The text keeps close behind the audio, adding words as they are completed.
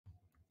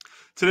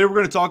Today we're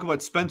going to talk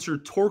about Spencer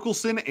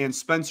Torkelson and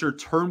Spencer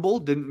Turnbull.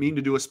 Didn't mean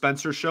to do a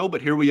Spencer show,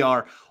 but here we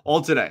are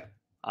all today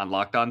on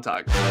Locked On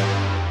Tigers.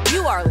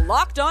 You are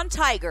Locked On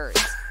Tigers,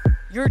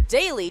 your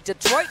daily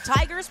Detroit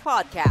Tigers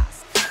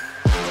podcast.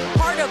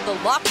 Part of the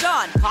Locked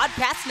On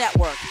Podcast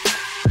Network,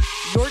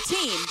 your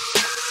team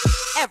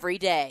every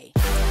day.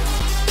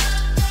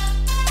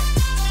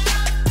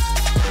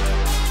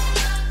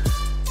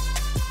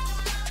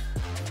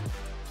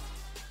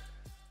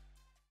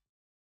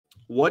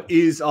 What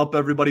is up,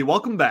 everybody?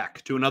 Welcome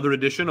back to another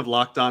edition of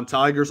Locked On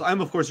Tigers.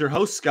 I'm, of course, your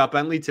host, Scott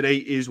Bentley. Today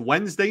is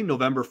Wednesday,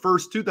 November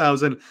 1st,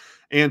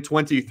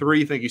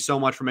 2023. Thank you so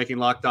much for making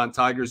Locked On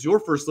Tigers your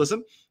first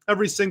listen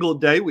every single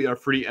day. We are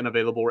free and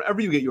available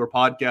wherever you get your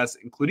podcasts,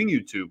 including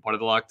YouTube, part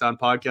of the Locked On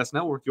Podcast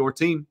Network, your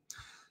team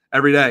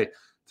every day.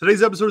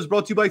 Today's episode is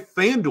brought to you by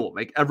FanDuel.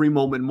 Make every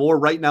moment more.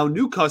 Right now,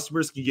 new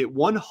customers can get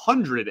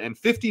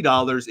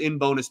 $150 in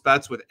bonus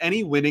bets with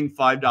any winning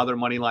 $5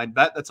 moneyline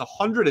bet. That's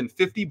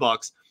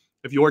 $150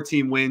 if your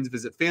team wins.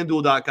 Visit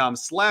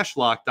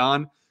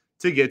FanDuel.com/LockedOn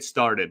to get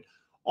started.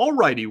 All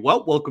righty.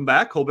 Well, welcome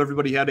back. Hope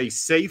everybody had a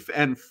safe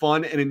and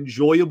fun and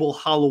enjoyable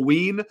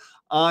Halloween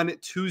on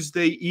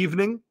Tuesday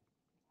evening.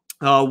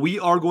 We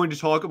are going to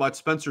talk about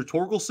Spencer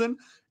Torkelson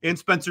and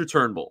Spencer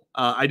Turnbull.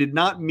 I did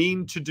not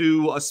mean to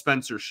do a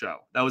Spencer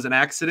show. That was an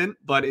accident,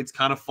 but it's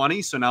kind of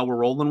funny, so now we're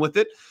rolling with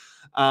it.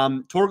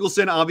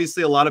 Torkelson,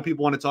 obviously, a lot of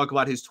people want to talk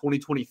about his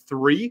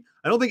 2023.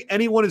 I don't think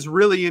anyone is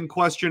really in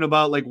question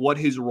about like what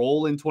his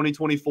role in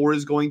 2024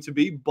 is going to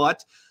be,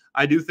 but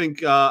I do think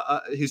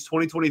his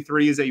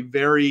 2023 is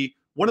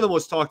one of the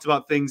most talked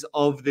about things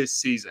of this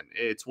season.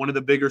 It's one of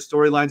the bigger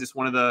storylines. It's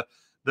one of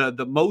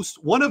the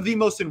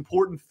most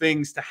important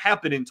things to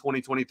happen in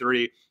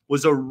 2023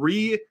 was a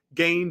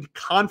regained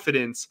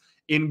confidence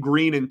in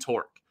Green and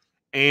Tork.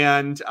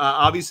 And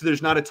obviously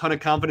there's not a ton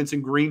of confidence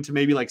in Green to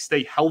maybe like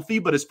stay healthy,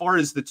 but as far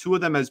as the two of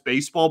them as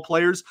baseball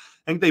players,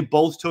 I think they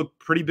both took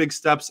pretty big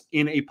steps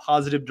in a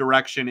positive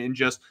direction in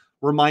just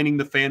reminding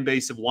the fan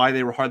base of why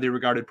they were highly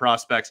regarded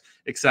prospects,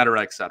 et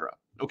cetera, et cetera.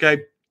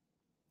 Okay.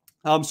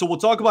 So we'll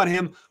talk about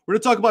him. We're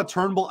going to talk about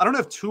Turnbull. I don't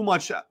have too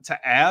much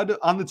to add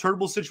on the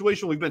Turnbull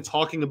situation. We've been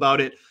talking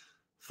about it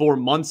for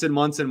months and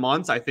months and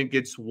months. I think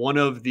it's one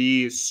of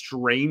the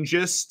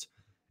strangest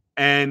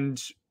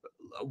and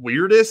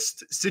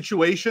weirdest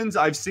situations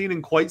I've seen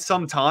in quite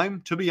some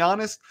time, to be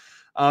honest.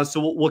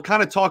 So we'll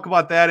kind of talk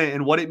about that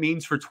and what it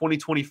means for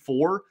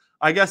 2024,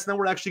 I guess. And then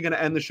we're actually going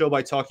to end the show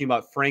by talking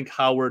about Frank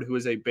Howard, who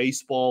is a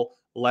baseball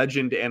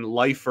legend and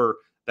lifer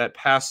that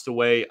passed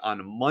away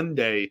on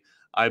Monday,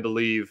 I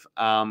believe.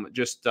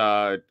 Just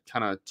kind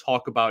of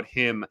talk about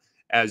him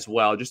as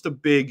well. Just a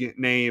big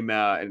name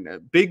and a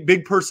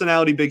big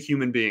personality, big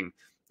human being.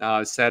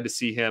 Sad to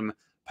see him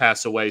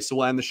pass away. So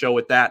we'll end the show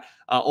with that.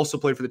 Also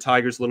played for the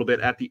Tigers a little bit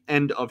at the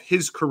end of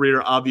his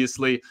career,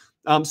 obviously.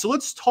 So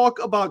let's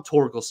talk about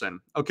Torkelson.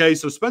 Okay,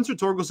 so Spencer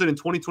Torkelson in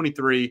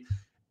 2023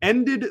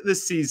 ended the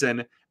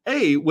season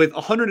with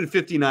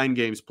 159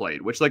 games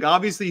played, which like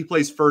obviously he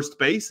plays first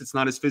base. It's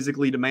not as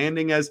physically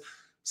demanding as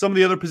some of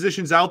the other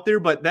positions out there,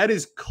 but that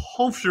is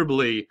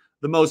comfortably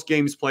the most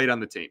games played on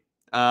the team.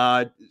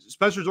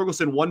 Spencer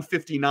Torkelson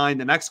 159.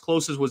 The next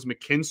closest was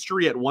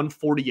McKinstry at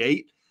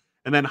 148.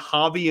 And then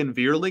Javi and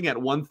Vierling at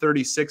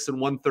 136 and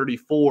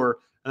 134.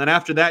 And then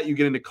after that, you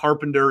get into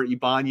Carpenter,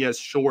 Ibanez,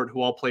 Short,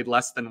 who all played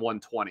less than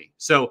 120.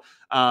 So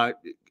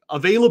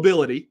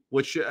availability,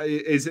 which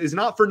is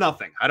not for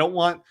nothing. I don't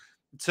want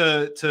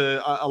to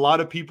a lot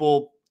of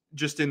people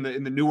just in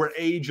the newer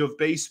age of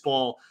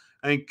baseball,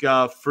 I think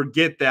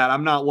forget that.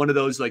 I'm not one of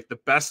those like the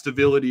best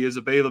ability is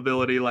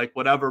availability, like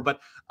whatever.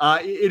 But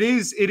it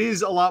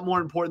is a lot more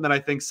important than I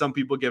think some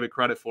people give it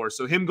credit for.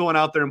 So him going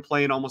out there and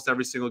playing almost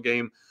every single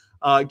game,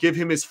 give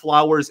him his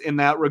flowers in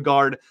that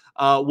regard,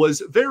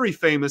 was very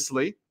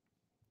famously,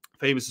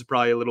 famous is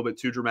probably a little bit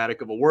too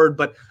dramatic of a word,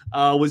 but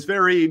was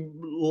very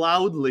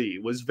loudly,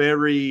 we're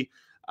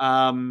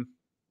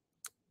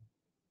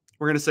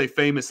going to say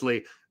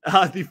famously,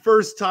 the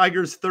first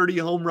Tigers 30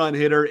 home run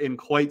hitter in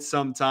quite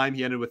some time.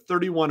 He ended with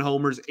 31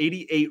 homers,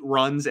 88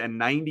 runs, and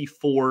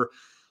 94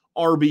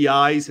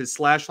 RBIs. His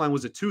slash line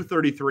was a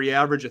 233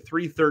 average, a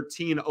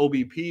 313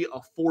 OBP, a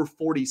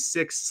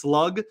 446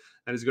 slug.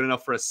 That is good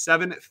enough for a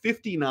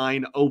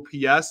 759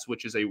 OPS,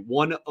 which is a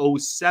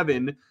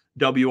 107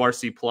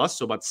 WRC plus,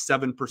 so about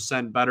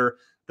 7% better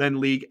than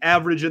league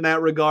average in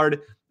that regard.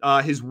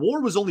 His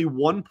WAR was only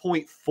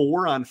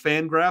 1.4 on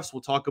Fangraphs.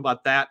 We'll talk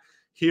about that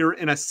here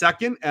in a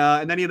second.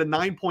 And then he had a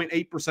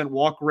 9.8%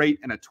 walk rate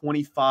and a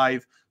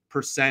 25%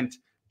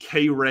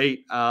 K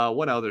rate.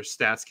 What other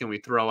stats can we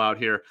throw out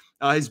here?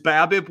 His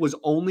BABIP was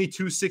only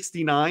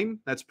 269.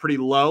 That's pretty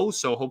low.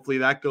 So hopefully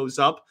that goes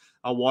up.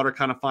 Water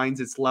kind of finds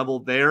its level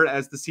there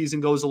as the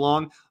season goes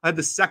along. I had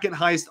the second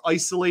highest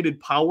isolated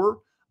power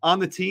on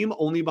the team,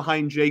 only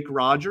behind Jake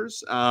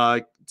Rogers.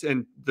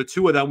 And the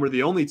two of them were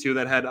the only two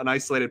that had an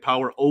isolated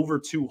power over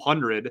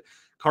 200.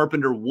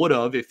 Carpenter would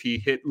have if he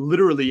hit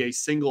literally a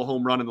single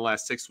home run in the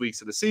last 6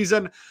 weeks of the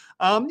season.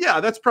 Yeah,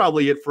 that's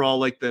probably it for all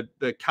like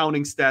the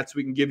counting stats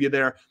we can give you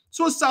there.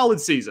 So a solid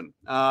season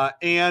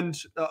and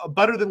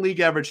better than league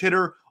average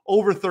hitter,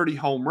 over 30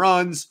 home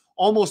runs,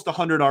 almost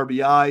 100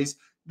 RBIs.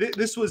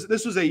 This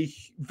was a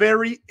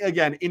very,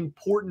 again,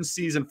 important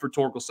season for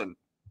Torkelson.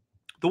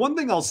 The one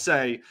thing I'll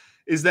say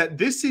is that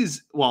this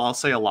is, well, I'll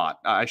say a lot.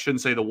 I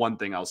shouldn't say the one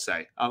thing I'll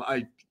say.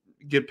 I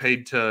get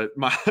paid to,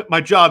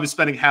 my job is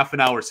spending half an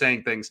hour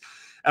saying things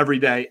every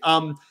day.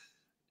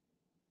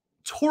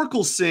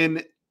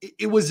 Torkelson,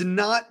 it was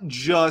not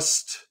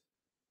just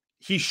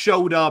he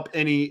showed up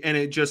and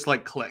it just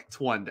like clicked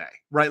one day,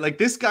 right? Like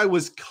this guy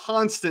was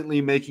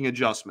constantly making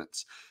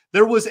adjustments.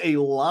 There was a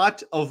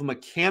lot of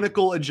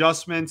mechanical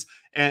adjustments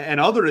and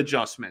other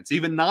adjustments,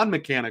 even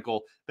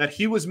non-mechanical, that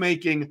he was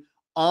making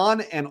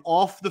on and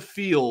off the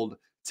field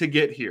to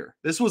get here.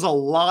 This was a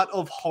lot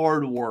of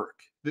hard work.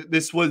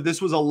 This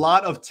was a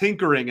lot of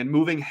tinkering and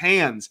moving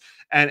hands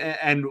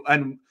and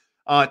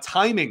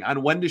timing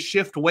on when to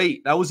shift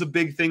weight. That was a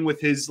big thing with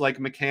his like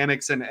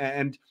mechanics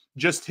and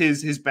just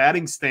his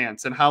batting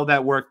stance and how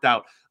that worked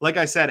out. Like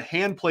I said,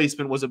 hand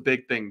placement was a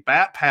big thing.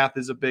 Bat path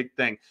is a big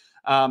thing.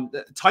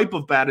 Type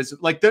of bat is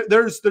like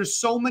there's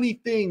so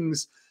many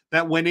things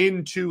that went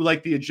into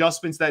like the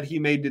adjustments that he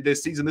made to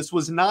this season. This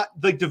was not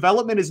like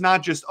development is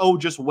not just, oh,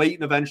 just wait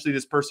and eventually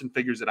this person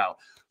figures it out.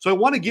 So I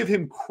want to give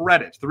him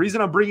credit. The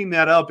reason I'm bringing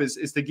that up is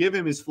to give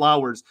him his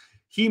flowers.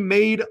 He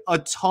made a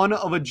ton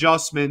of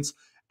adjustments,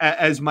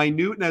 as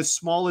minute and as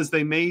small as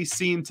they may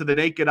seem to the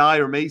naked eye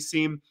or may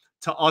seem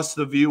to us,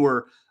 the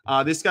viewer.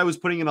 This guy was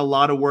putting in a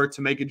lot of work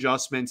to make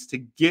adjustments to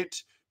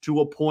get to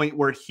a point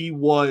where he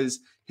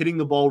was hitting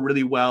the ball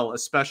really well,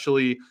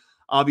 especially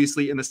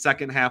obviously in the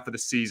second half of the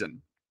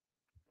season.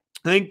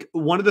 I think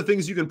one of the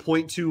things you can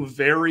point to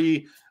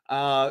very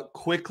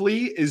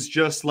quickly is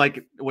just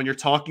like when you're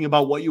talking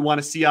about what you want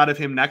to see out of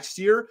him next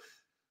year,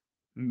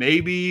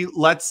 maybe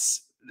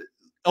let's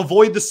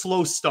avoid the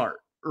slow start,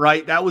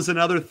 right? That was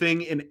another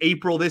thing in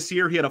April this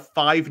year. He had a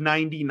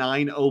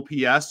 599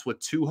 OPS with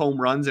 2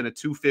 home runs and a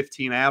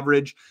 215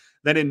 average.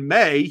 Then in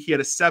May, he had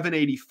a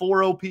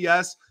 784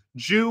 OPS.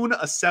 June,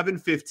 a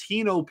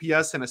 715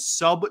 OPS and a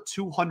sub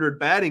 200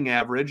 batting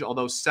average,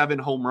 although 7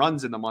 home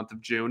runs in the month of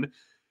June.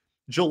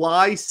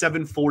 July,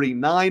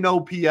 749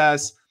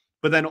 OPS,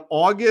 but then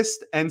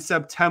August and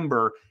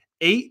September,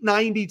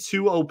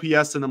 892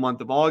 OPS in the month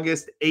of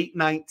August,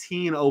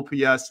 819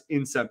 OPS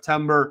in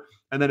September,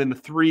 and then in the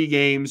 3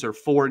 games or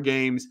 4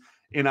 games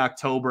in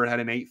October, had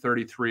an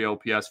 833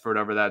 OPS for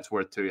whatever that's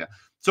worth to you.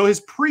 So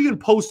his pre and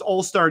post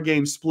All-Star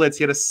game splits,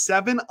 he had a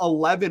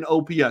 711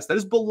 OPS. That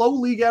is below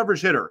league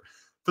average hitter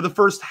for the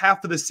first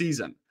half of the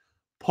season.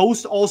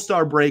 Post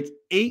All-Star break,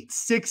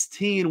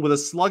 816 with a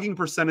slugging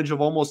percentage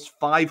of almost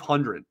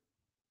 500.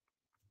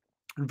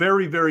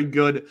 Very, very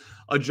good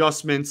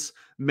adjustments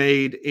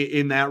made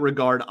in that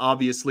regard,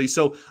 obviously.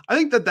 So I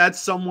think that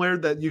that's somewhere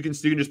that you can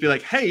just be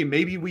like, hey,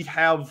 maybe we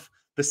have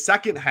the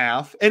second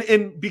half.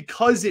 And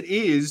because it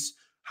is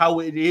how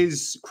it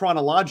is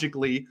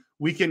chronologically,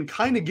 we can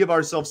kind of give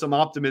ourselves some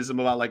optimism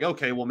about like,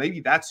 okay, well,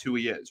 maybe that's who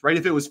he is, right?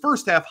 If it was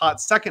first half hot,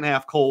 second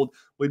half cold,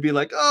 we'd be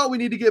like, oh, we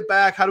need to get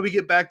back. How do we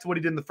get back to what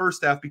he did in the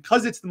first half?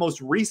 Because it's the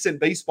most recent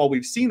baseball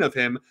we've seen of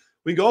him,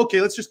 we go, okay,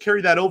 let's just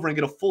carry that over and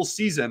get a full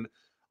season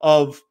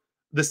of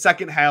the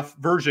second half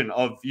version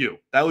of you.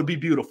 That would be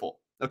beautiful.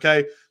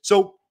 Okay.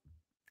 So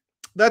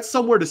that's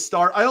somewhere to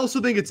start. I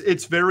also think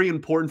it's very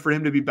important for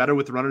him to be better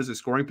with runners in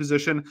scoring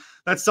position.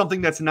 That's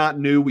something that's not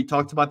new. We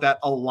talked about that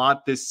a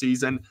lot this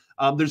season.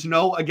 There's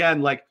no,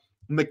 again, like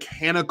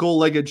mechanical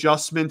like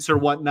adjustments or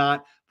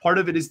whatnot. Part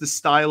of it is the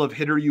style of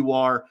hitter you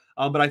are.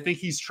 But I think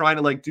he's trying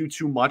to like do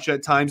too much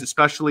at times,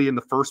 especially in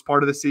the first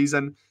part of the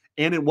season.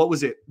 And in what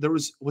was it?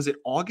 Was it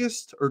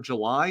August or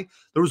July?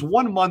 There was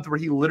one month where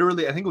he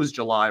literally, I think it was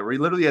July, where he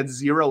literally had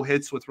 0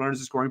 hits with runners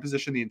in scoring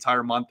position the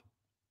entire month.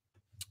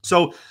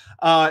 So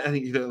I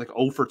think either like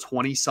 0 for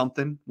 20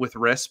 something with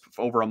RISP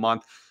for over a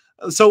month.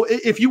 So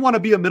if you want to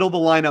be a middle of the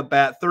lineup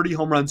bat, 30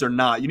 home runs or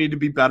not, you need to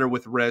be better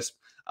with RISP.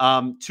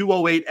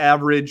 208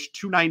 average,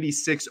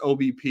 296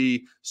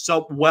 OBP,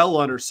 well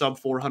under sub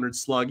 400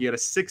 slug. He had a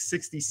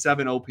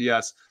 667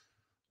 OPS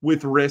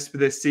with RISP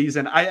this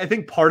season. I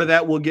think part of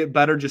that will get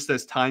better just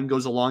as time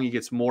goes along. He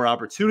gets more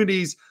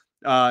opportunities,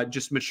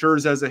 just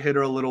matures as a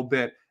hitter a little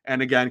bit,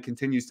 and again,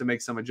 continues to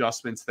make some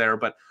adjustments there.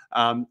 But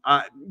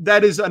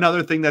that is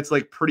another thing that's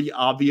like pretty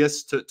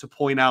obvious to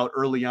point out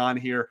early on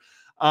here.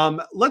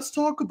 Let's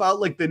talk about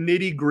like the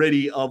nitty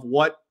gritty of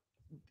what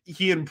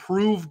he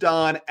improved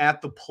on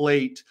at the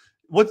plate,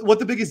 what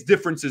the biggest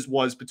differences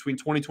was between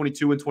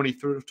 2022 and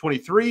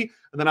 2023.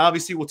 And then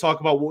obviously we'll talk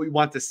about what we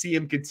want to see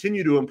him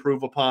continue to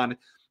improve upon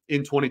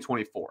in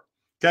 2024.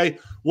 Okay.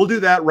 We'll do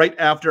that right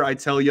after I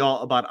tell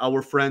y'all about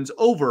our friends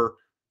over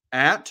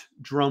at,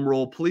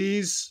 drumroll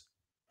please,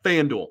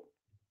 FanDuel.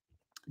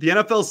 The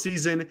NFL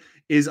season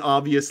is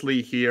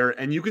obviously here,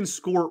 and you can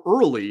score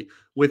early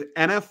with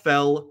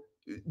NFL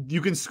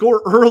you can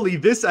score early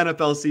this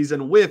NFL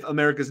season with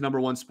America's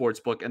 #1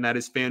 sportsbook, and that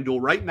is FanDuel.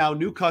 Right now,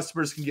 new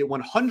customers can get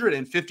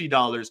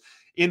 $150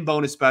 in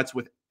bonus bets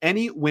with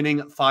any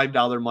winning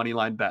 $5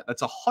 moneyline bet.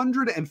 That's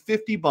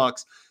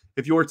 $150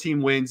 if your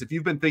team wins. If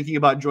you've been thinking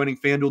about joining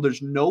FanDuel,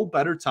 there's no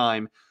better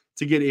time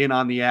to get in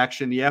on the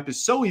action. The app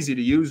is so easy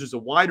to use. There's a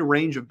wide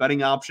range of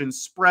betting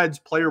options, spreads,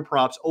 player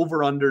props,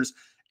 over-unders,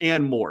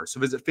 and more. So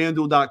visit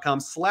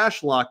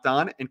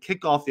FanDuel.com/lockedon and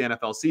kick off the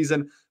NFL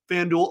season.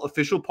 FanDuel,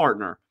 official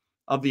partner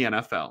of the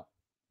NFL.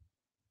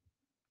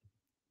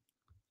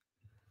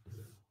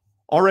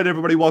 All right,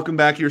 everybody, welcome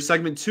back here.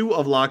 Segment 2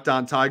 of Locked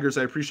On Tigers.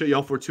 I appreciate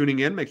y'all for tuning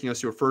in, making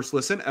us your first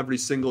listen every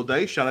single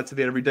day. Shout out to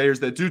the everydayers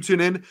that do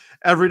tune in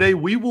every day.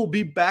 We will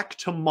be back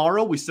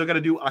tomorrow. We still got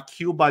to do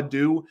Akil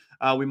Badu.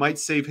 We might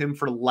save him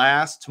for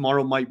last.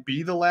 Tomorrow might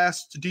be the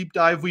last deep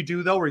dive we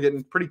do, though. We're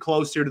getting pretty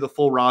close here to the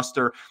full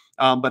roster.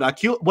 But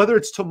Akil, whether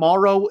it's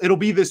tomorrow, it'll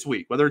be this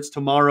week. Whether it's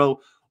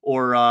tomorrow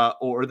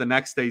or the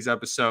next day's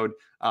episode,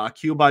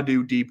 Akil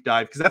Badu deep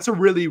dive, because that's a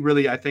really,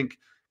 really, I think,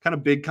 kind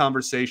of big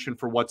conversation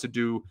for what to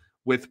do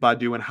with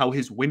Badu and how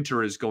his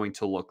winter is going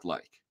to look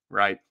like,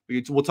 right?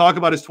 We'll talk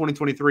about his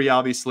 2023,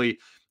 obviously,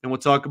 and we'll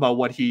talk about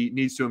what he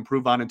needs to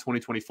improve on in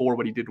 2024,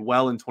 what he did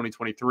well in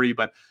 2023.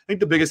 But I think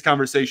the biggest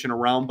conversation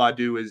around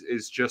Badu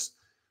is just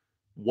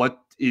what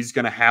is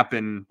going to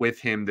happen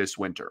with him this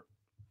winter.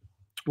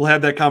 We'll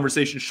have that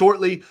conversation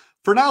shortly.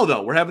 For now,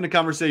 though, we're having a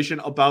conversation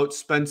about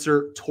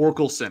Spencer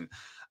Torkelson.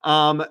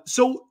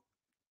 So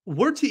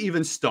where to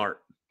even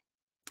start?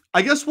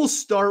 I guess we'll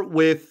start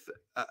with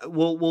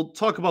we'll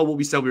talk about what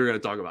we said we were going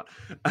to talk about.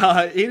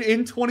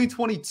 In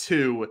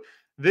 2022,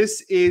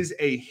 this is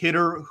a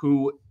hitter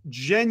who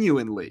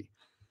genuinely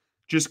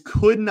just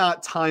could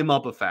not time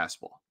up a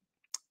fastball.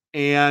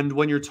 And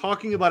when you're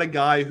talking about a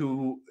guy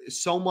who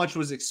so much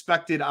was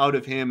expected out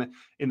of him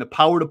in the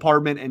power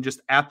department and just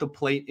at the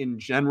plate in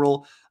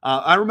general,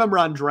 I remember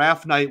on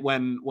draft night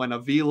when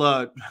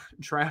Avila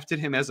drafted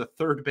him as a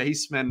third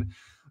baseman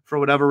for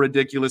whatever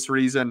ridiculous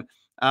reason.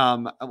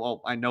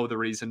 Well, I know the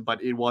reason,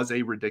 but it was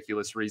a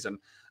ridiculous reason.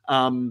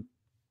 People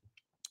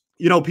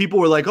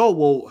were like, oh,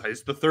 well,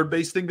 is the third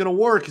base thing going to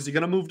work? Is he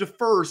going to move to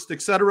first,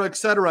 et cetera, et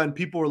cetera? And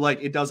people were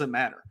like, it doesn't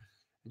matter.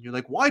 And you're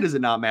like, why does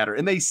it not matter?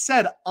 And they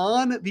said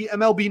on the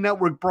MLB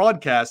Network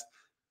broadcast,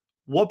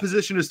 what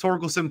position does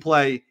Torkelson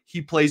play?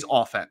 He plays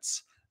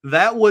offense.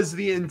 That was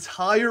the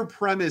entire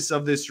premise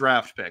of this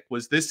draft pick,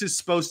 was this is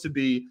supposed to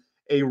be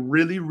a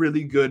really,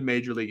 really good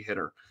major league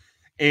hitter.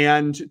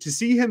 And to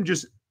see him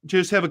just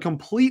have a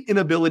complete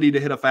inability to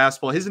hit a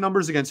fastball. His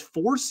numbers against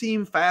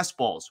four-seam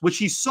fastballs, which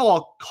he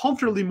saw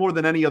comfortably more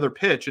than any other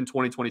pitch in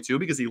 2022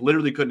 because he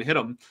literally couldn't hit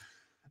them.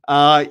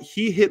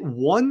 He hit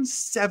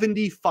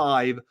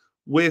 175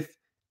 with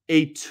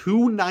a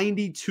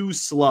 292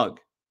 slug.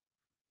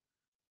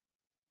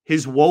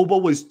 His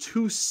WOBA was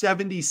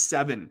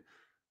 277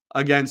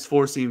 against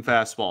four-seam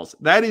fastballs.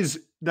 That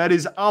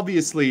is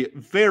obviously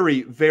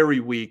very, very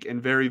weak and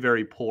very,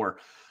 very poor.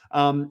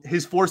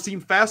 His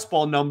four-seam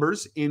fastball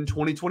numbers in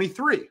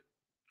 2023,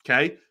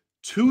 okay?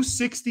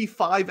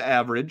 265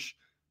 average,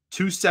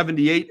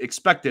 278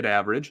 expected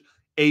average,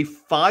 a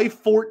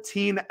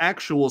 514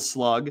 actual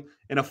slug,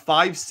 and a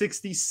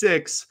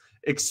 566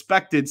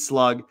 expected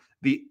slug.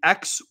 The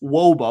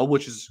xWOBA,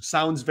 which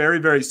sounds very,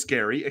 very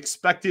scary,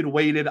 expected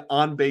weighted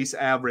on-base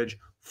average,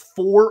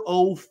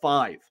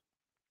 405.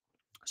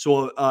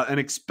 So an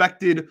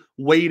expected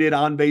weighted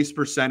on-base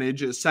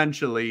percentage,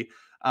 essentially,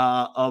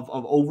 of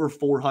over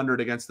 400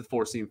 against the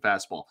four-seam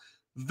fastball.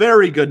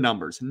 Very good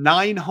numbers.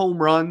 9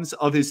 home runs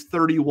of his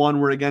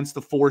 31 were against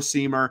the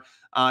four-seamer.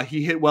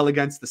 He hit well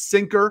against the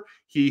sinker.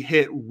 He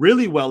hit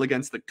really well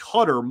against the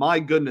cutter. My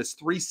goodness,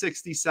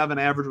 367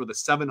 average with a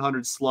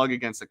 700 slug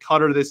against the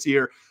cutter this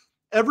year.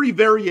 Every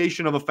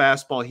variation of a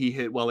fastball he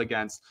hit well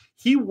against.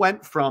 He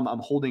went from, I'm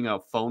holding a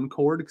phone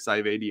cord because I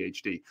have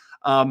ADHD.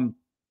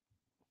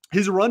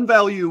 His run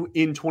value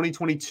in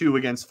 2022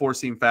 against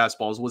four-seam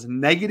fastballs was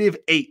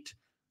 -8.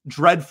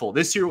 Dreadful.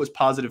 This year it was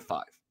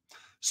 +5.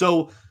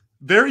 So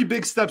very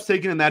big steps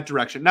taken in that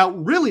direction. Now,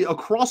 really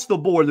across the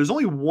board, there's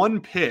only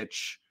one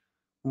pitch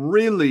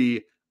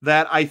really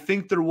that I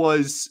think there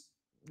was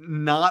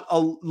not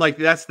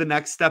that's the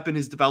next step in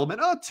his development.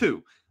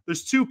 Two.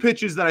 There's 2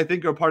 pitches that I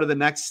think are part of the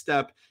next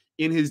step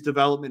in his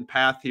development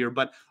path here,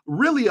 but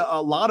really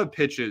a lot of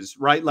pitches,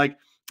 right? Like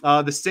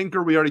the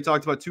sinker, we already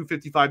talked about,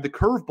 255, the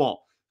curveball,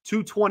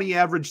 220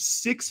 average,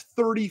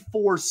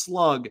 634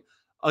 slug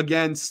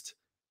against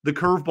the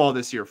curveball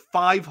this year,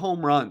 5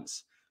 home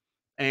runs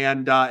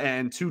and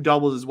 2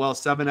 doubles as well,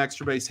 7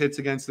 extra base hits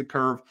against the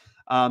curve.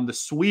 The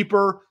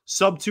sweeper,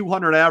 sub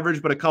 200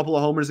 average, but a couple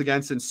of homers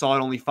against and saw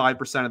it only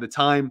 5% of the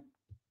time.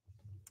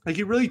 Like,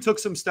 he really took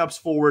some steps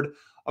forward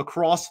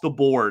across the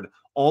board.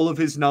 All of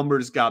his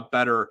numbers got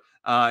better.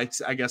 I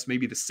guess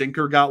maybe the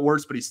sinker got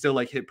worse, but he still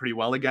hit pretty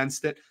well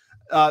against it.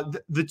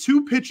 The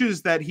 2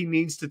 pitches that he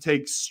needs to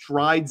take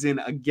strides in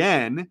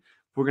again,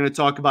 we're going to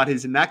talk about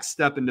his next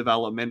step in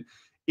development,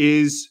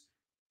 is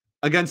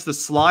against the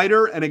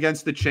slider and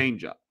against the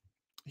changeup.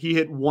 He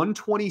hit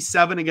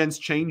 127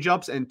 against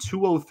changeups and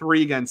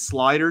 203 against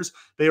sliders.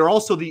 They are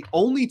also the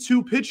only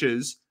two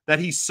pitches that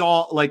he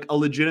saw like a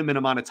legitimate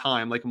amount of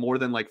time, like more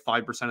than like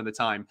 5% of the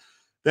time,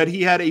 that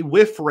he had a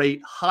whiff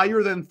rate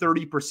higher than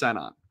 30%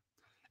 on.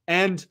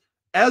 And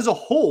as a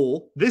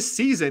whole, this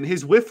season,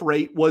 his whiff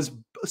rate was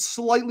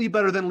slightly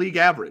better than league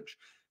average,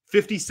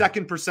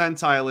 52nd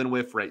percentile in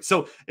whiff rate.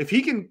 So if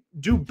he can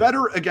do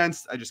better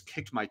against, I just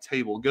kicked my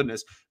table,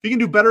 goodness. If he can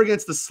do better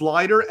against the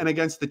slider and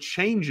against the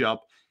changeup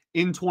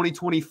in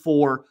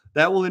 2024,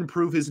 that will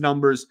improve his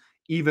numbers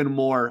even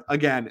more.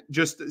 Again,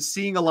 just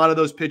seeing a lot of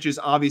those pitches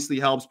obviously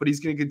helps, but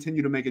he's going to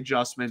continue to make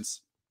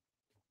adjustments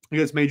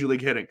against Major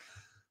League hitting.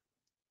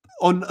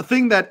 A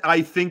thing that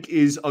I think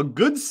is a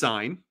good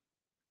sign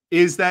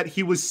is that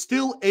he was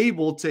still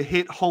able to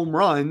hit home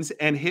runs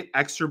and hit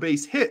extra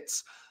base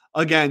hits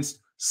against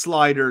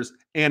sliders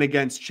and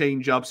against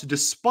changeups,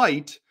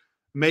 despite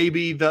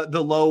maybe the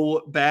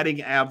low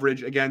batting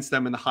average against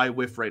them and the high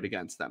whiff rate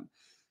against them.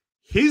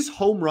 His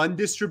home run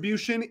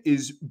distribution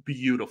is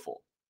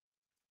beautiful.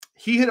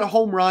 He hit a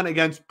home run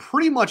against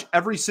pretty much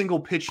every single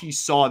pitch he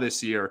saw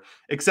this year,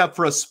 except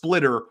for a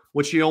splitter,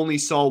 which he only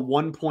saw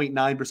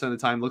 1.9% of the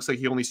time. Looks like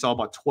he only saw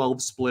about 12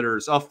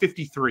 splitters.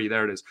 53,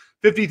 there it is.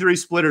 53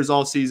 splitters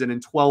all season in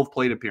 12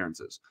 plate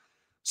appearances.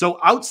 So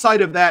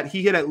outside of that,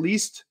 he hit at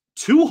least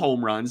 2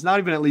 home runs, not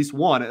even at least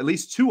one, at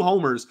least 2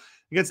 homers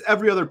against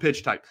every other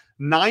pitch type.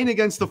 9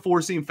 against the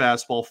four-seam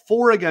fastball,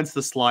 4 against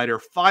the slider,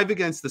 5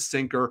 against the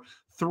sinker,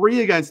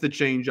 3 against the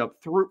changeup,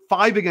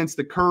 5 against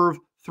the curve,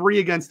 3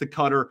 against the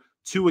cutter,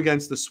 2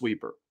 against the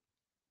sweeper.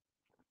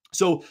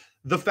 So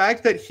the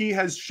fact that he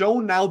has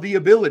shown now the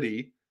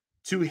ability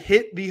to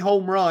hit the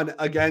home run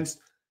against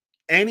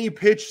any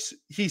pitch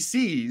he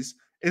sees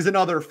is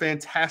another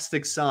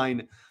fantastic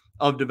sign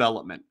of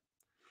development.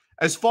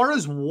 As far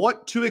as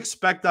what to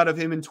expect out of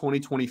him in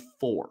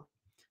 2024,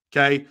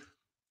 okay,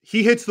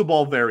 he hits the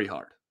ball very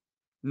hard.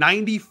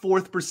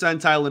 94th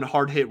percentile in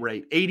hard hit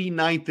rate,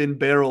 89th in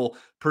barrel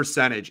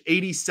percentage,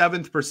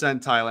 87th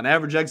percentile in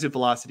average exit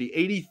velocity,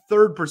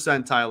 83rd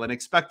percentile in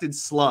expected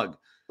slug.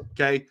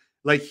 Okay.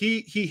 Like he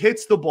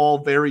hits the ball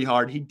very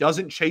hard. He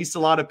doesn't chase a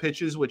lot of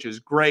pitches, which is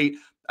great.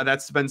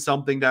 That's been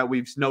something that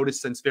we've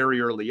noticed since very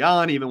early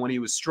on, even when he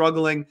was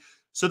struggling.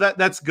 So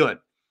that's good.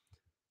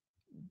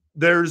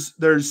 There's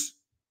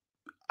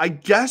I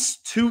guess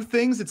 2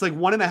 things. It's like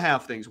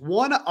 1.5 things.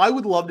 One, I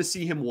would love to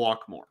see him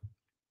walk more.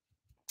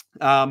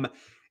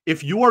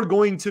 If you are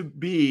going to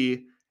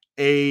be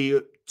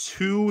a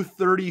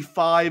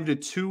 235 to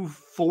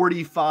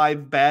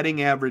 245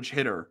 batting average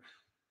hitter,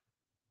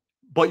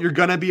 but you're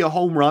going to be a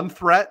home run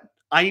threat,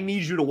 I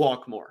need you to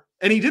walk more.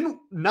 And he didn't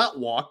not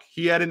walk.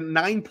 He had a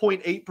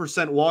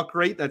 9.8% walk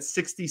rate. That's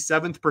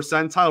 67th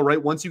percentile,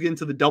 right? Once you get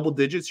into the double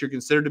digits, you're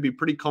considered to be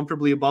pretty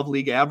comfortably above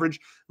league average.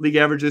 League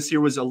average this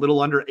year was a little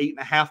under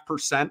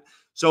 8.5%.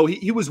 So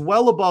he was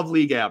well above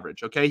league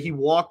average. Okay. He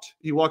walked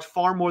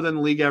far more than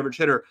the league average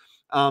hitter.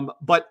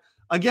 But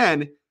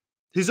again,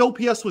 his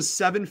OPS was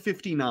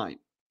 759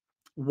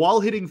 while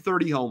hitting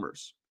 30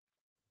 homers.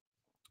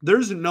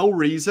 There's no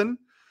reason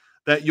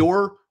that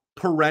your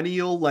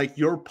perennial, like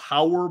your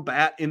power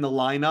bat in the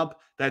lineup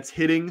that's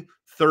hitting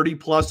 30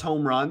 plus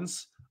home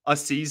runs a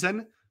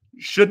season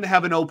shouldn't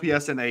have an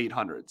OPS in the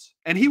 800s.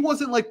 And he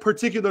wasn't like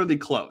particularly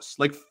close.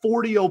 Like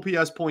 40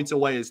 OPS points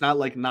away is not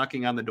like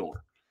knocking on the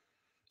door.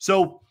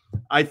 So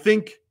I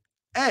think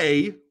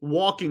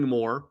walking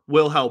more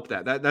will help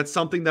that. That's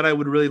something that I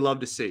would really love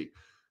to see.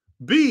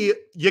 B,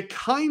 you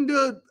kind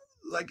of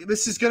like,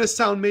 this is going to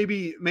sound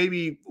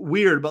maybe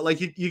weird, but like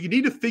you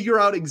need to figure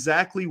out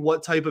exactly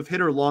what type of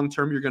hitter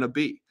long-term you're going to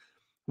be.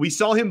 We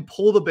saw him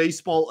pull the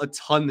baseball a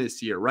ton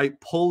this year, right?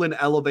 Pull and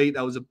elevate.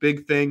 That was a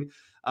big thing.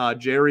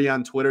 Jerry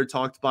on Twitter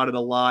talked about it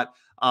a lot.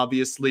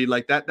 Obviously,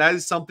 like that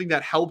is something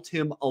that helped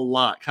him a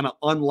lot, kind of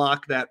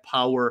unlock that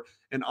power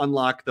and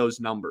unlock those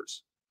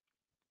numbers.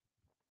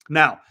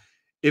 Now,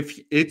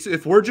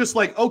 if we're just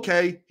like,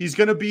 okay, he's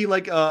going to be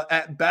like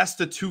at best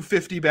a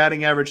 250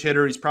 batting average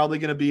hitter. He's probably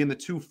going to be in the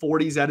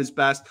 240s at his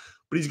best,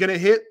 but he's going to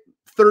hit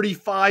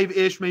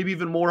 35-ish, maybe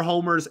even more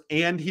homers,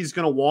 and he's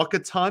going to walk a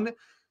ton.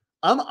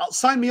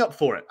 Sign me up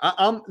for it.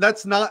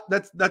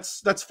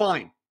 That's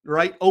fine,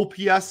 right?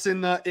 OPS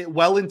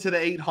well into the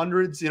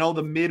 800s,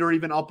 the mid or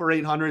even upper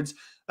 800s.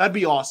 That'd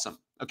be awesome.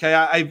 Okay,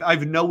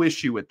 I've no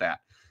issue with that.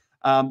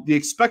 The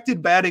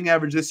expected batting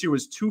average this year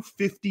was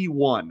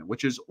 251,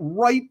 which is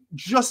right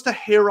just a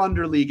hair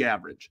under league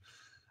average.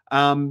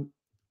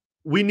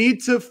 We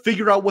need to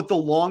figure out what the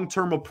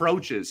long-term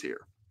approach is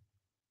here.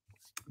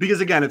 Because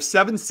again, if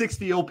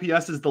 760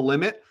 OPS is the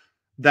limit,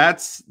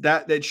 that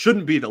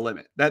shouldn't be the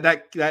limit.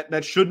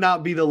 That should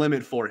not be the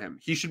limit for him.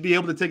 He should be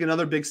able to take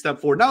another big step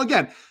forward. Now,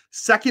 again,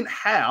 second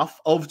half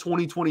of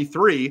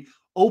 2023,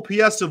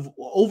 OPS of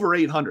over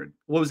 800.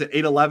 What was it?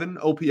 811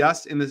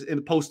 OPS in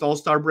the post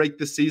All-Star break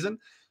this season.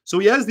 So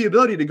he has the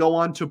ability to go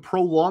on to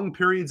prolonged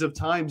periods of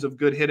times of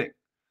good hitting.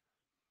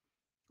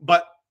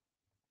 But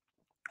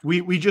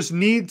we just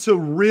need to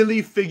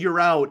really figure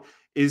out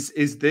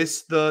Is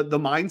this the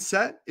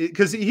mindset?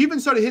 Because he even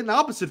started hitting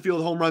opposite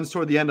field home runs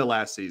toward the end of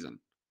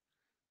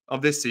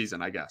this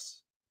season, I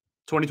guess.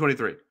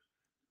 2023.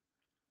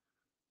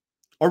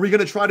 Are we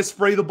going to try to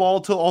spray the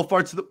ball to all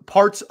parts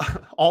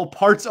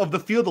of the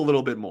field a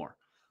little bit more?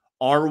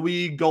 Are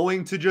we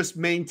going to just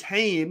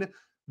maintain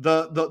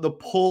the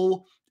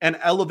pull and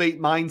elevate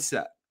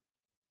mindset?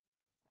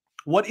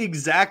 What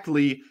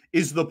exactly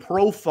is the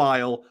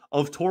profile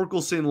of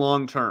Torkelson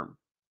long term?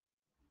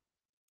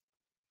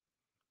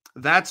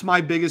 That's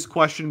my biggest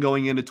question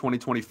going into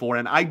 2024,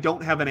 and I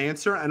don't have an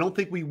answer. I don't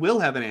think we will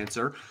have an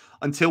answer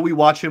until we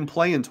watch him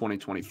play in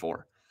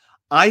 2024.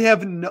 I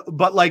have no,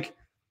 but like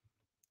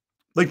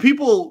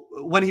people,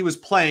 when he was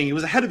playing, he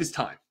was ahead of his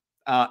time.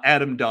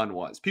 Adam Dunn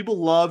was. People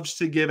loved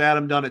to give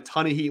Adam Dunn a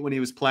ton of heat when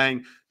he was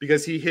playing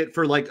because he hit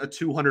for like a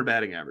 200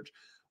 batting average.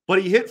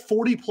 But he hit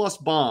 40-plus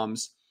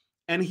bombs,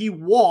 and he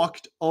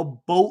walked a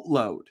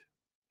boatload,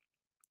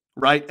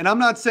 right? And I'm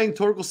not saying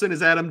Torkelson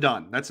is Adam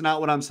Dunn. That's not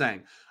what I'm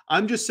saying.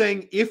 I'm just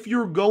saying if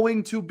you're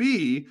going to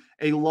be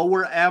a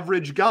lower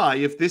average guy,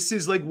 if this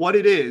is like what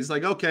it is,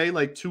 like, okay,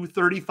 like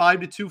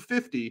 235 to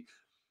 250,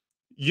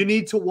 you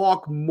need to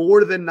walk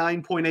more than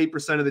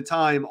 9.8% of the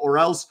time, or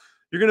else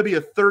you're going to be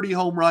a 30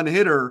 home run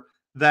hitter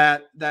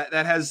that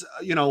has,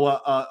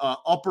 a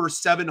upper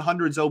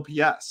 700s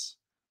OPS.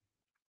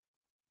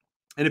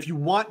 And if you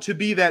want to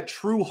be that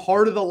true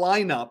heart of the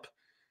lineup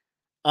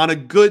on a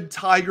good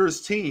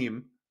Tigers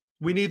team,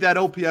 we need that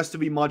OPS to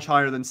be much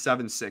higher than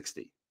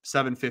 760.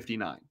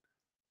 759.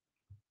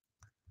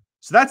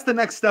 So that's the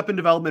next step in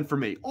development for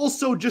me.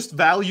 Also, just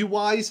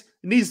value-wise,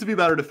 it needs to be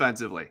better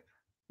defensively.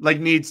 Like,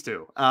 needs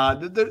to.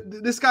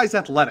 This guy's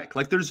athletic.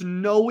 Like, there's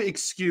no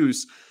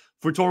excuse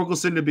for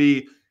Torkelson to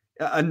be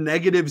a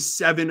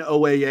 -7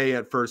 OAA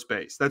at first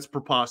base. That's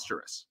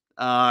preposterous.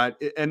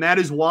 And that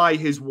is why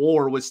his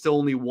WAR was still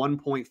only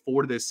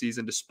 1.4 this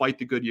season, despite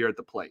the good year at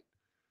the plate.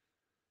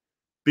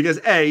 Because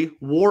A,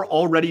 WAR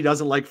already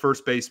doesn't like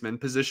first baseman.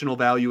 Positional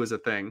value is a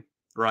thing,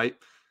 right?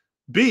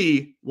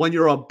 B, when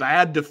you're a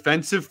bad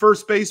defensive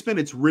first baseman,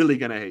 it's really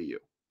going to hate you.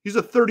 He's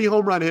a 30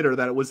 home run hitter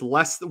that it was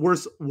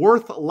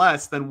worth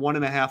less than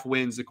 1.5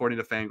 wins, according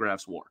to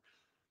Fangraphs WAR.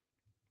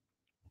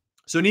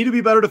 So need to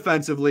be better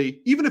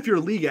defensively, even if you're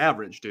league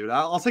average, dude.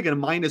 I'll take a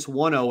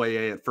 -1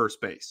 OAA at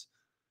first base.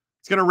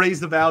 It's going to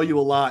raise the value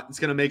a lot. It's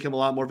going to make him a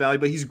lot more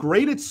valuable. He's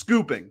great at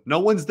scooping. No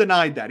one's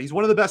denied that. He's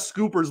one of the best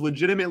scoopers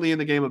legitimately in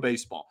the game of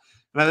baseball.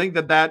 And I think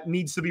that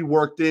needs to be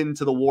worked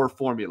into the WAR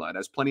formula. It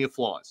has plenty of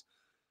flaws.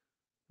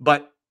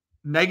 But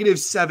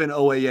 -7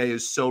 OAA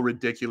is so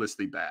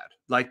ridiculously bad.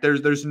 Like,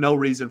 there's no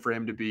reason for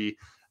him to be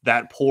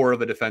that poor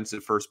of a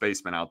defensive first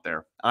baseman out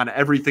there on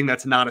everything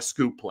that's not a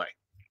scoop play.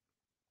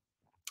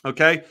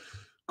 Okay,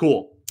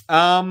 cool.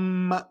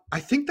 I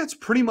think that's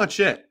pretty much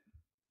it.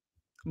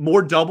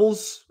 More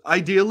doubles,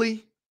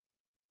 ideally.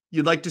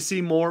 You'd like to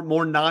see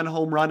more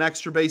non-home run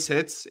extra base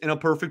hits in a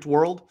perfect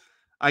world,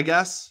 I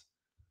guess.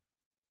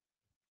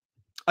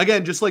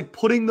 Again, just like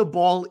putting the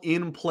ball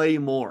in play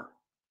more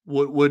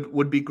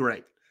would be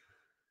great.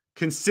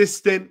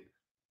 Consistent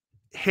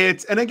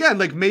hits. And again,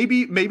 like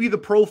maybe the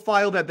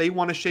profile that they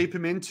want to shape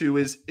him into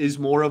is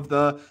more of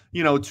the,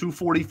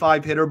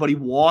 245 hitter, but he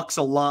walks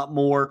a lot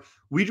more.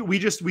 We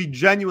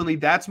genuinely,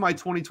 that's my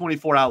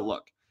 2024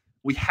 outlook.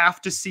 We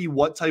have to see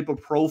what type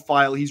of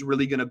profile he's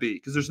really going to be,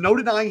 because there's no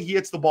denying he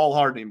hits the ball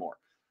hard anymore.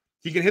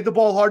 He can hit the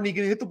ball hard, and he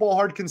can hit the ball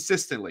hard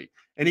consistently,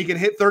 and he can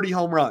hit 30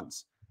 home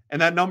runs.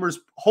 And that number's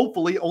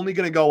hopefully only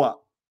going to go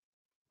up.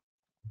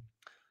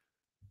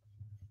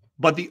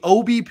 But the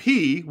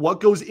OBP, what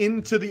goes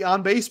into the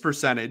on-base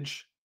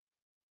percentage,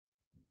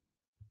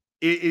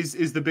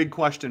 is the big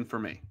question for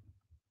me.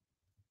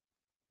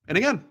 And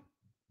again,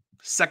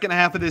 second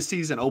half of this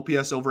season,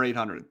 OPS over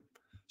 800.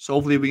 So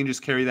hopefully we can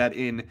just carry that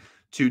in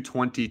to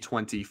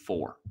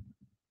 2024.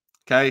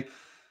 Okay.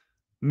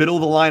 Middle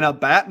of the lineup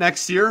bat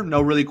next year.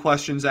 No really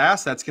questions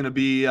asked. That's going to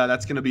be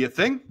a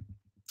thing.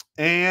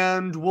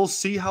 And we'll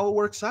see how it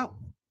works out.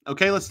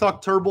 Okay. Let's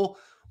talk Turnbull.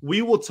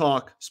 We will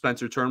talk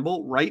Spencer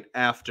Turnbull right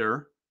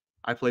after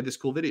I play this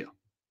cool video.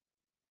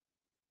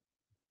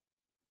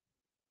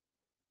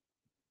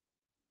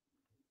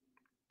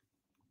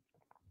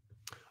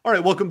 All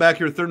right, welcome back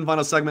here. Third and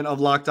final segment of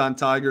Locked On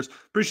Tigers.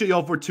 Appreciate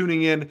y'all for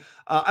tuning in.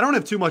 I don't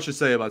have too much to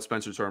say about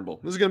Spencer Turnbull.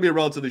 This is going to be a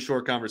relatively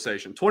short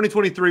conversation.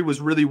 2023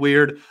 was really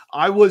weird.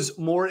 I was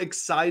more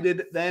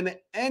excited than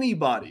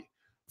anybody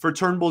for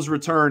Turnbull's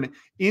return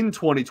in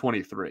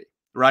 2023,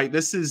 right?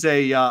 This is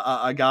a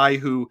guy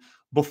who,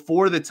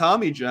 before the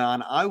Tommy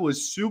John, I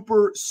was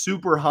super,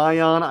 super high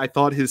on. I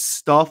thought his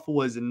stuff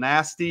was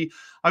nasty.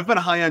 I've been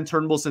high on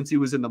Turnbull since he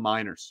was in the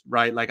minors,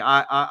 right? Like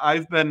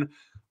I've been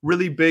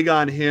really big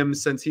on him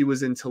since he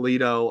was in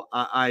Toledo.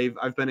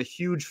 I've been a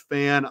huge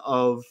fan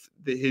of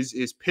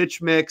his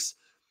pitch mix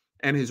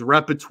and his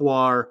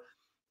repertoire.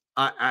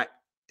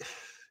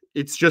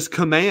 It's just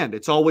command.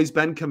 It's always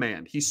been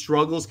command. He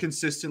struggles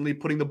consistently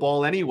putting the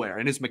ball anywhere,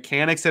 and his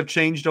mechanics have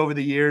changed over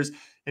the years.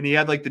 And he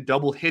had like the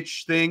double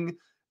hitch thing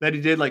that he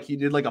did. Like he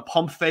did like a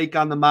pump fake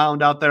on the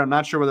mound out there. I'm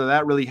not sure whether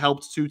that really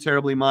helped too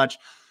terribly much.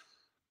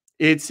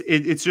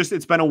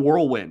 it's been a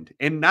whirlwind.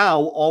 And now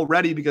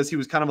already, because he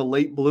was kind of a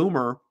late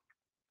bloomer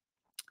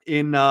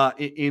in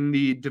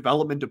the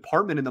development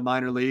department in the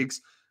minor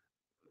leagues,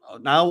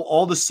 now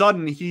all of a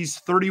sudden he's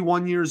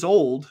 31 years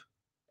old,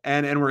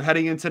 and we're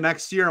heading into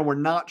next year, and we're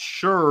not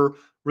sure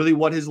really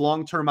what his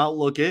long-term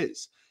outlook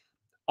is.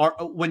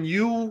 When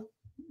you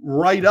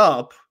write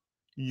up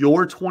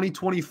your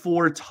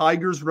 2024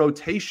 Tigers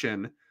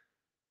rotation,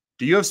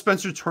 do you have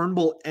Spencer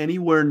Turnbull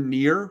anywhere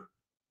near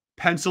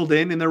penciled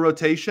in their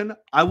rotation?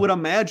 I would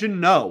imagine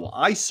no.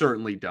 I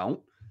certainly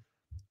don't,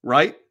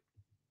 right?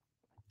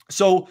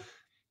 So,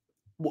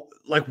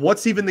 like,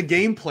 what's even the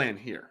game plan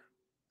here?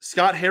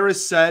 Scott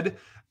Harris said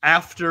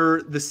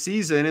after the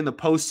season, in the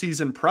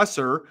postseason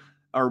presser,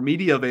 or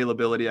media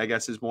availability, I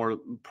guess is more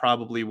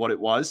probably what it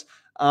was.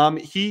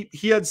 He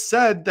had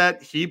said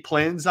that he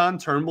plans on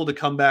Turnbull to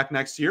come back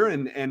next year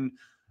and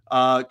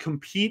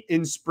compete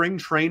in spring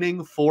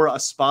training for a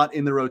spot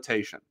in the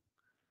rotation.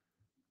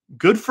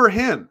 Good for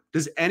him.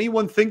 Does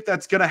anyone think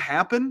that's going to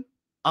happen?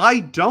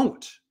 I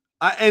don't.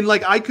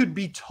 I could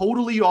be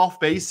totally off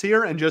base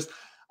here and just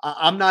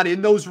I'm not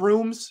in those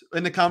rooms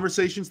in the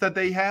conversations that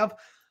they have.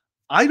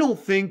 I don't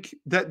think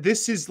that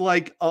this is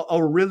like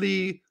a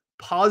really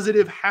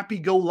positive,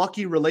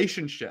 happy-go-lucky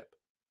relationship.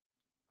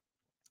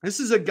 This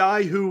is a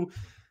guy who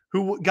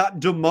got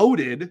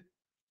demoted,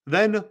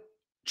 then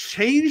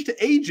changed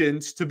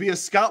agents to be a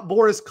Scott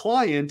Boras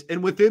client,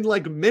 and within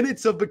like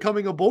minutes of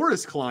becoming a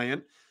Boras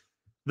client,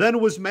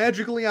 then was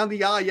magically on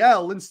the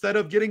IL instead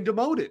of getting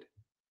demoted.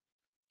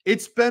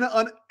 It's been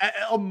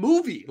a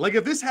movie. Like,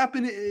 if this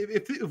happened,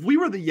 if we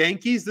were the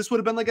Yankees, this would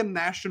have been like a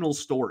national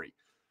story.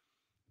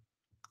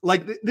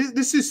 Like,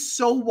 this is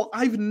so,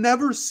 I've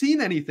never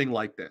seen anything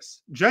like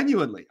this.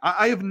 Genuinely.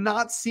 I have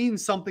not seen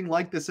something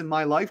like this in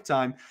my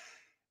lifetime.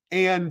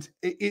 And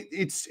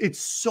it's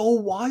so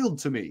wild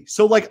to me.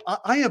 So, like,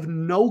 I have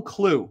no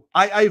clue.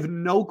 I have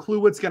no clue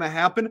what's going to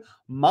happen.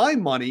 My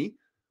money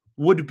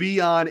would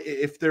be on,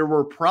 if there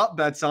were prop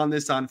bets on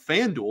this on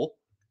FanDuel,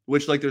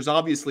 which, like, there's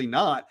obviously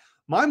not,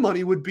 my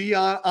money would be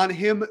on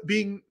him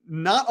being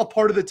not a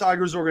part of the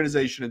Tigers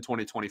organization in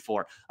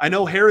 2024. I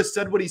know Harris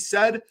said what he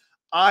said.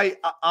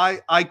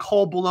 I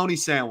call bologna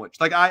sandwich.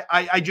 Like,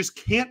 I just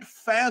can't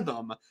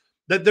fathom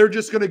that they're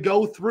just going to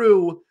go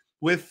through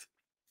with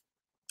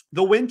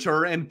the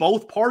winter and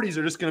both parties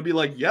are just going to be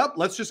like, yep,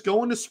 let's just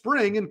go into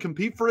spring and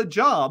compete for a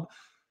job.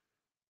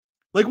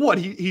 Like, what?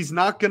 He's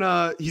not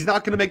gonna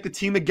make the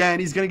team again.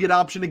 He's gonna get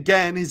optioned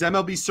again. His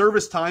MLB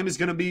service time is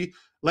gonna be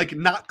like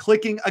not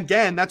clicking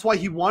again. That's why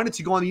he wanted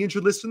to go on the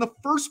injured list in the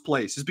first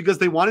place, is because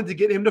they wanted to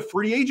get him to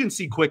free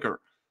agency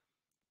quicker.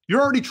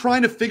 You're already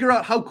trying to figure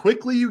out how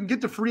quickly you can get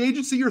to free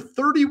agency. You're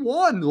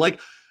 31. Like,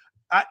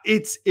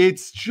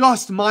 it's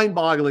just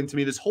mind-boggling to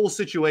me, this whole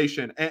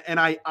situation, and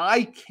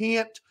I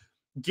can't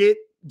get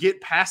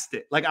past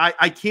it. Like,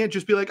 I can't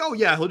just be like, oh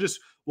yeah, he'll just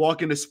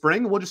walk into spring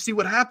and we'll just see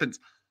what happens.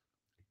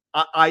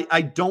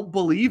 I don't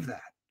believe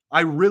that.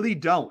 I really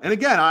don't. And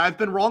again, I've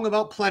been wrong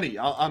about plenty.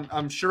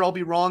 I'm sure I'll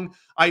be wrong.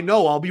 I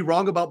know I'll be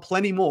wrong about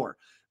plenty more.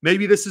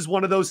 Maybe this is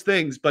one of those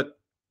things, but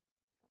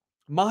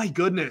my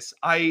goodness,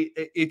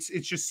 it's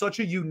just such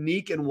a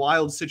unique and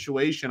wild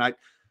situation.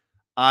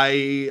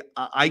 I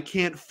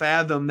can't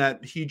fathom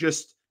that he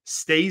just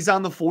stays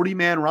on the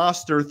 40-man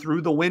roster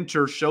through the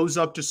winter, shows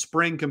up to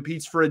spring,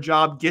 competes for a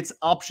job, gets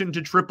optioned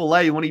to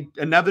AAA when he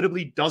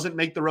inevitably doesn't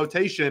make the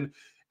rotation,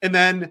 and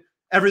then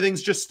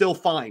everything's just still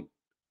fine.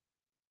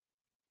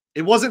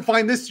 It wasn't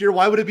fine this year.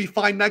 Why would it be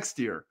fine next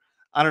year?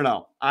 I don't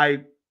know.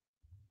 I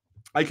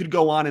could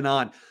go on and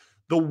on.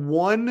 The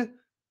one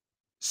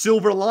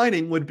silver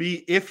lining would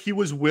be if he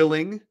was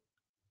willing,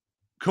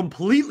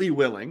 completely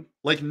willing,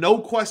 like no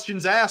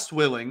questions asked,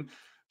 willing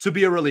to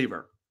be a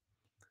reliever.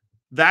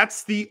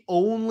 That's the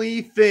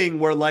only thing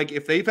where, like,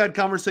 if they've had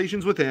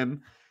conversations with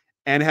him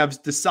and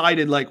have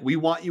decided, like, we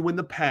want you in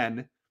the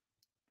pen,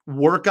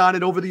 work on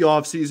it over the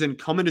offseason,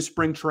 come into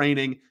spring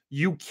training,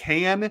 you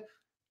can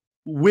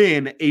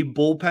win a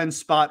bullpen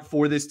spot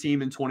for this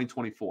team in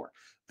 2024.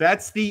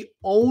 That's the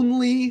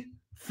only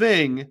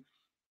thing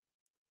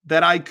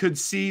that I could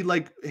see,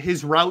 like,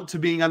 his route to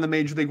being on the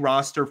major league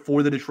roster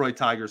for the Detroit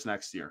Tigers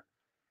next year.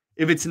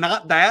 If it's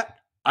not that,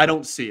 I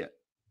don't see it.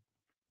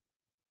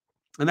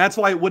 And that's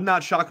why it would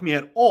not shock me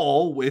at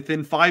all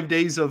within 5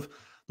 days of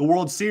the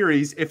World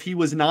Series. If he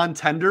was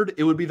non-tendered,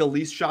 it would be the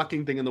least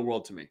shocking thing in the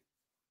world to me.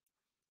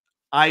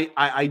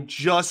 I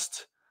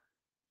just,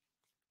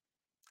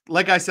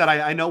 like I said,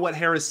 I know what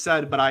Harris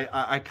said, but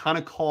I kind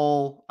of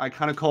call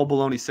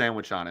bologna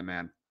sandwich on it,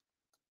 man.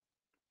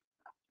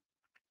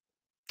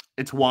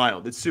 It's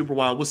wild. It's super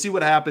wild. We'll see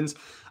what happens.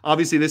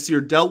 Obviously, this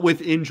year dealt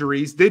with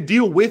injuries. Did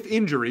deal with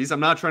injuries. I'm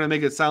not trying to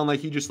make it sound like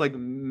he just like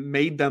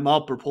made them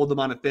up or pulled them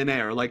on a thin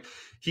air. Like,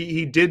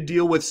 he did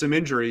deal with some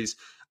injuries,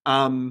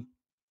 and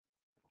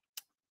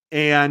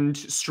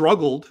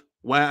struggled.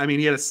 Well, I mean,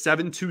 he had a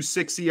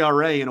 7.26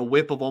 ERA and a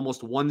WHIP of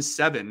almost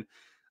 1.7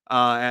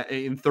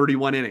 in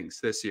 31 innings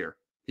this year.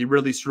 He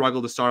really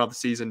struggled to start off the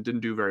season. Didn't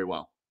do very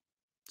well.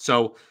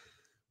 So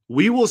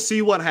we will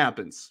see what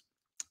happens.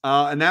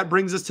 And that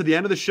brings us to the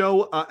end of the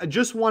show. I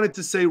just wanted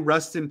to say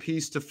rest in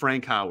peace to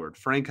Frank Howard.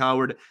 Frank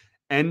Howard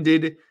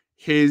ended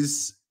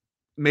his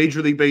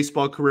Major League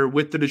Baseball career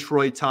with the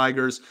Detroit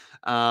Tigers,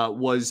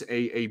 was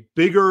a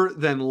bigger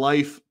than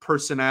life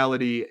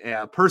personality,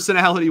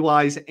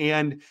 personality-wise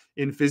and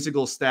in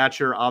physical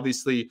stature.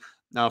 Obviously,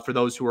 for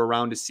those who were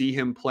around to see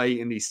him play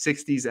in the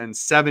 60s and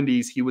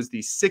 70s, he was the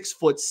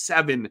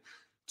 6'7",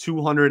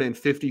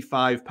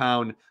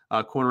 255-pound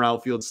corner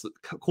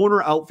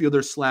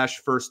outfielder slash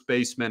first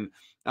baseman.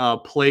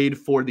 Played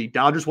for the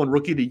Dodgers, won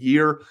Rookie of the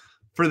Year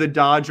for the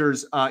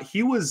Dodgers.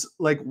 He was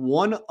like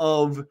one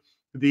of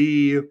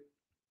the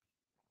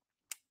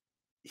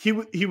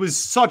he was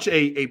such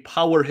a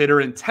power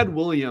hitter. And Ted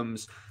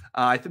Williams,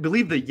 I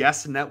believe the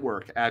Yes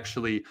Network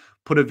actually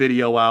put a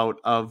video out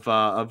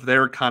of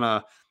their kind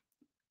of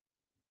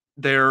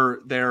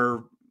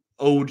their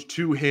ode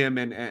to him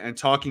and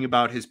talking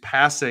about his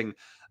passing.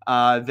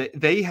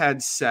 They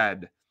had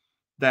said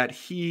that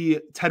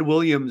Ted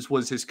Williams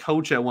was his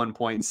coach at one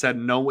point and said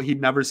no,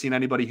 he'd never seen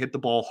anybody hit the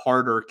ball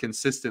harder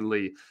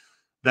consistently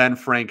than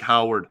Frank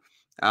Howard.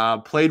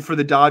 Played for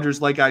the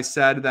Dodgers, like I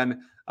said,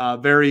 then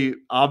very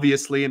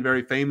obviously and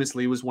very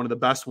famously was one of the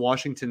best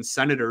Washington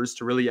Senators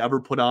to really ever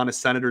put on a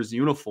Senator's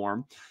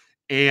uniform,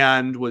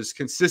 and was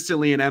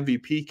consistently in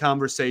MVP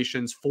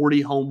conversations,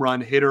 40 home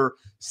run hitter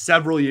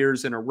several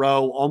years in a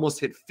row, almost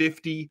hit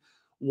 50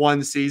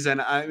 one season.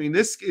 I mean,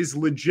 this is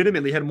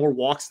legitimately had more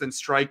walks than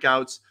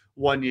strikeouts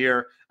one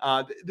year.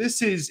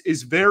 This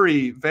is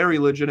very, very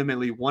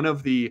legitimately one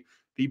of the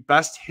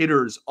best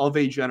hitters of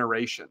a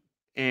generation.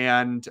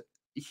 And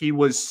he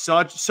was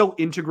so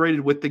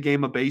integrated with the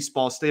game of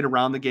baseball, stayed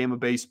around the game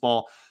of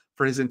baseball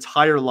for his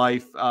entire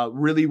life,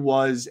 really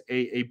was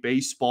a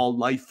baseball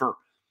lifer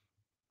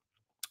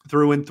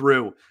through and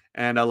through.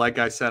 And like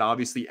I said,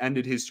 obviously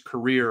ended his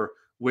career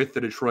with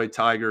the Detroit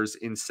Tigers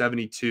in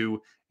 72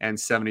 and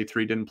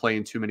 73. Didn't play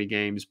in too many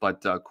games,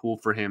 but cool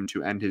for him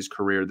to end his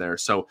career there.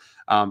 So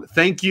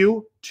thank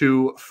you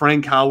to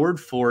Frank Howard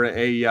for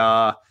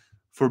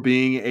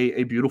being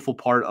a beautiful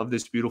part of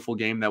this beautiful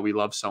game that we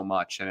love so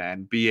much,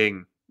 and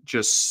being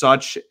just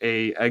such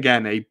a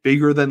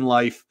bigger than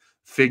life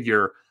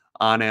figure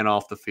on and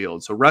off the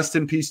field. So rest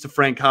in peace to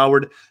Frank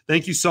Howard.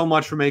 Thank you so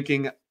much for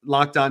making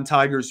Locked On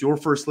Tigers your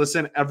first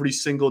listen every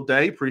single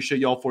day.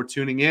 Appreciate y'all for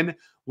tuning in.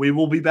 We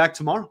will be back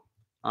tomorrow.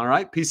 All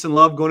right. Peace and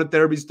love. Going to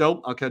therapy's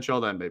dope. I'll catch y'all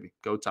then, baby.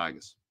 Go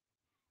Tigers.